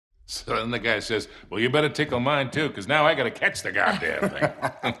So then the guy says, well, you better tickle mine, too, because now I got to catch the goddamn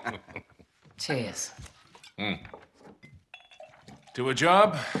thing. Cheers. To a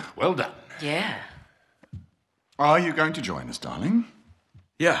job, well done. Yeah. Are you going to join us, darling?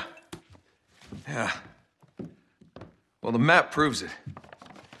 Yeah. Well, the map proves it.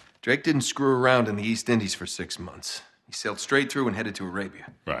 Drake didn't screw around in the East Indies for 6 months. He sailed straight through and headed to Arabia.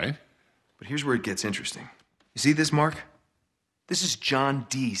 Right. But here's where it gets interesting. You see this mark? This is John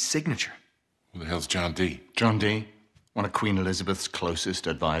Dee's signature. Who the hell's John Dee? John Dee, one of Queen Elizabeth's closest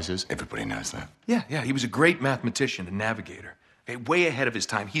advisors. Everybody knows that. Yeah, he was a great mathematician and navigator. Way ahead of his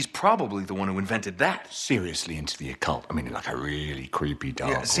time. He's probably the one who invented that. Seriously into the occult. I mean, like a really creepy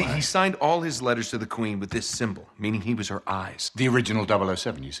dark Yeah, see, way. he signed all his letters to the Queen with this symbol, meaning he was her eyes. The original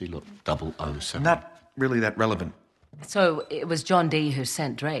 007, you see, look, 007. Not really that relevant. So it was John Dee who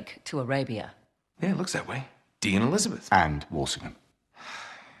sent Drake to Arabia. Yeah, it looks that way. Dee and Elizabeth. And Walsingham.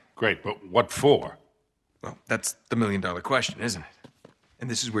 Great, but what for? Well, that's the million-dollar question, isn't it? And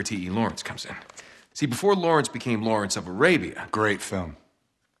this is where T.E. Lawrence comes in. See, before Lawrence became Lawrence of Arabia, Great film.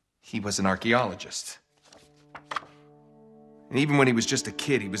 he was an archaeologist. And even when he was just a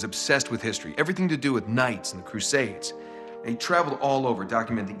kid, he was obsessed with history, everything to do with knights and the Crusades. And he traveled all over,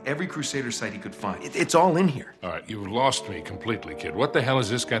 documenting every Crusader site he could find. It's all in here. All right, you've lost me completely, kid. What the hell has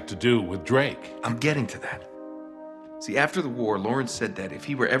this got to do with Drake? I'm getting to that. See, after the war, Lawrence said that if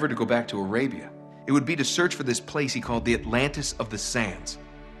he were ever to go back to Arabia, it would be to search for this place he called the Atlantis of the Sands.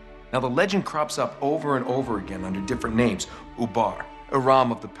 Now, the legend crops up over and over again under different names. Ubar,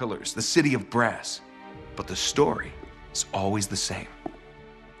 Iram of the Pillars, the City of Brass. But the story is always the same.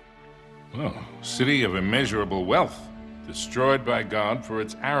 Oh, city of immeasurable wealth, destroyed by God for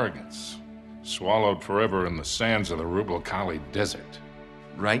its arrogance, swallowed forever in the sands of the Rubel Khali Desert.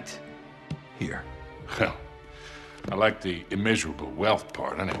 Right here. Well, I like the immeasurable wealth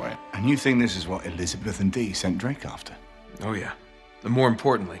part anyway. And you think this is what Elizabeth and Dee sent Drake after? Oh, yeah. And more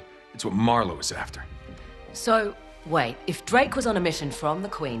importantly, it's what Marlowe is after. So, wait, if Drake was on a mission from the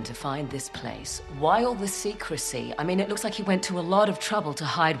Queen to find this place, why all the secrecy? I mean, it looks like he went to a lot of trouble to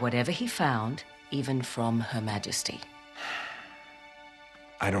hide whatever he found, even from Her Majesty.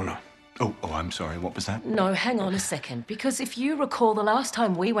 I don't know. Oh, I'm sorry, what was that? No, hang on a second. Because if you recall, the last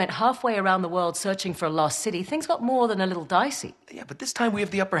time we went halfway around the world searching for a lost city, things got more than a little dicey. Yeah, but this time we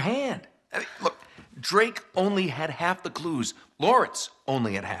have the upper hand. I mean, look, Drake only had half the clues. Lawrence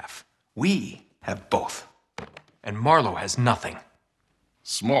only had half. We have both. And Marlowe has nothing.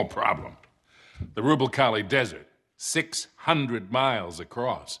 Small problem. The Rubel Khali Desert, 600 miles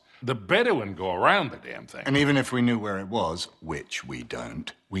across. The Bedouin go around the damn thing. And even if we knew where it was, which we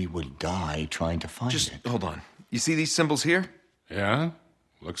don't, we would die trying to find Just it. hold on. You see these symbols here? Yeah?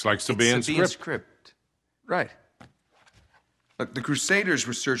 Looks like Sabaean Sabaean script. script. Right. Look, the Crusaders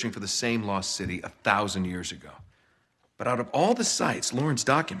were searching for the same lost city 1,000 years ago. But out of all the sites Lawrence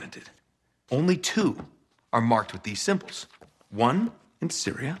documented, only 2 are marked with these symbols. One in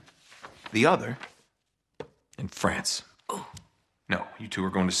Syria, the other in France. Oh. No, you 2 are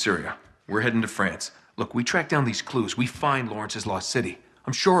going to Syria. We're heading to France. Look, we track down these clues. We find Lawrence's lost city.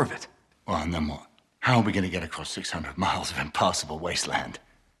 I'm sure of it. Well, and then what? How are we going to get across 600 miles of impassable wasteland?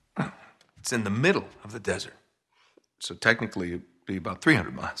 It's in the middle of the desert. So technically, it'd be about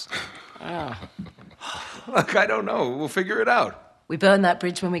 300 miles. Look, I don't know. We'll figure it out. We burn that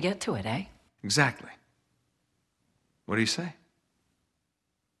bridge when we get to it, eh? Exactly. What do you say?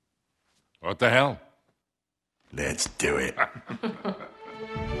 What the hell? Let's do it.